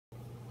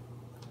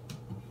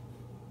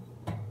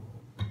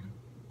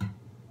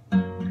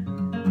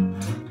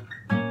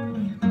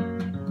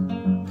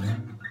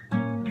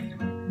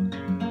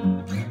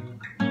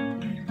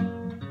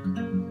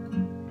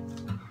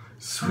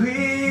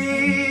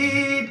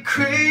Sweet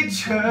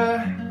creature,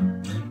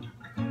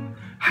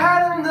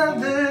 had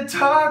another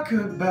talk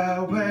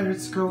about where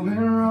it's going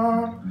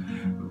wrong.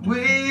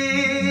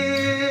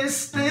 We're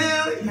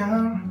still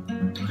young,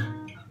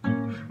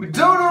 we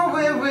don't know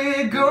where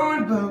we're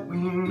going, but we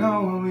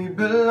know we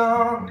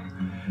belong.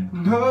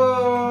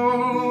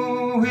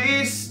 No,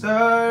 we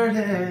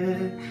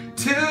started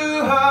two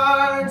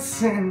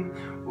hearts in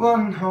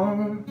one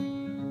home.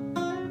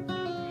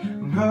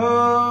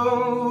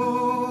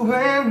 No,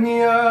 when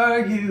we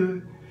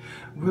argue,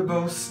 we're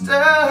both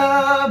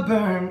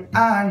stubborn,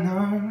 I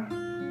know.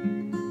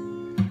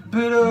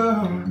 But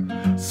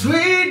oh,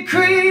 sweet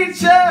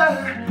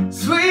creature,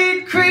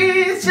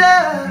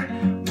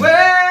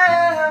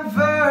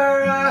 wherever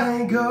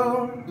I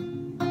go,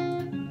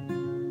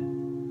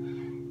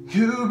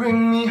 you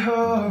bring me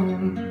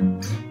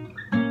home.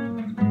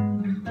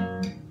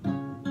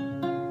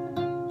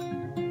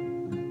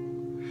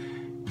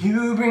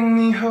 You bring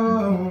me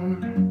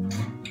home.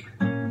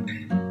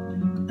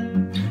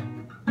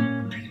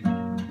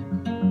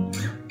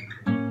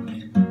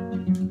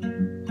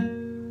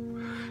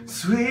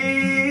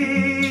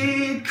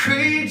 Sweet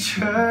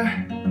creature,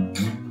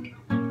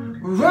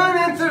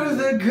 running through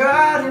the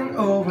garden,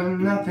 oh,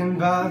 when nothing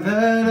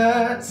bothered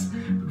us.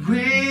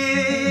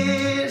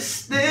 We're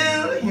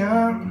still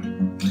young.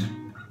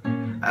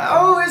 I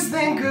always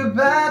think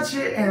about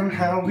you and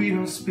how we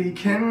don't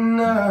speak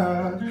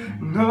enough.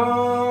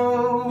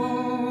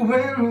 No,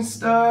 when we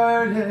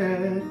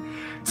started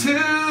two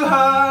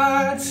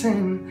hearts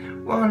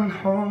in one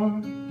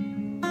home.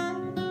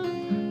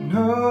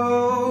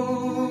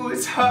 No,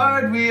 it's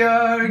hard we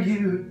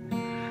argue,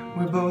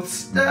 we're both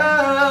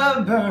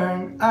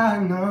stubborn, I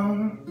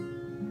know.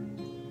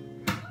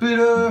 But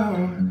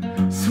oh,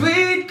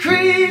 sweet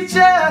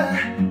creature,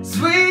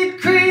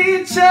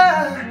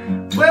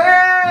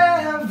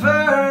 wherever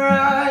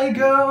I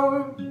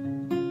go,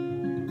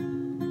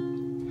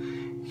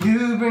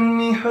 you bring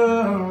me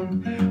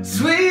home.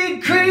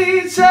 Sweet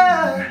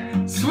creature,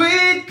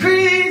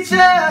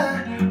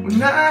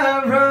 when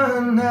I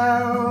run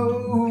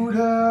out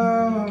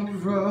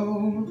of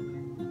road,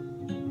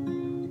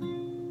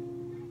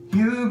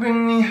 you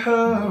bring me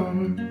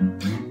home.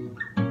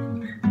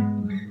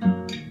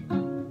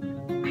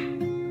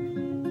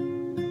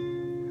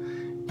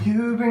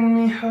 You bring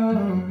me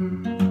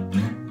home.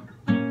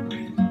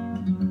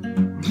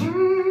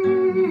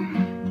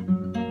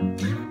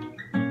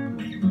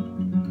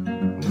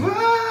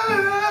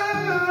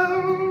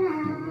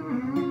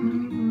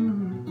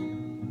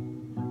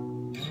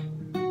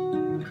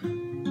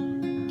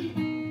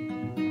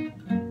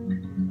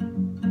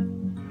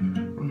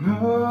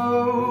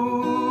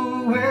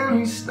 No, when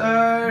we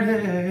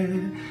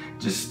started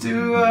just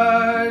two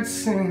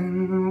hearts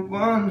in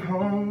one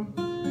home.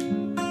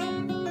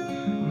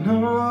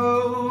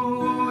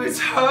 No, it's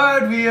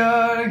hard we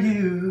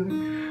argue,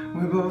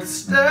 we're both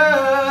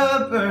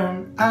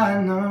stubborn, I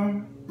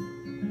know.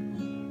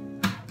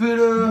 But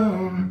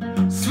oh,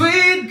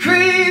 sweet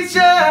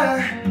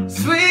creature,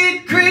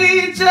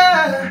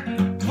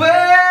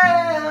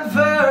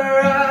 wherever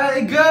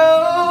I go,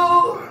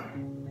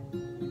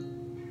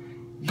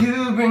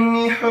 you bring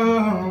me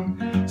home.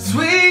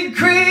 Sweet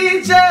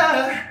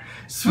creature,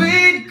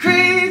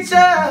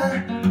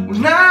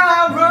 when I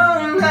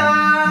run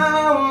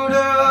out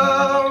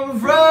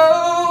of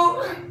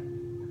road,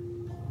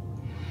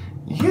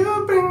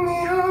 you bring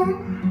me home.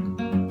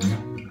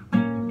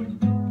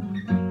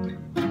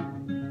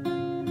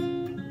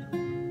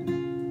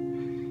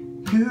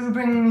 You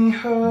bring me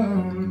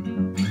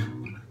home.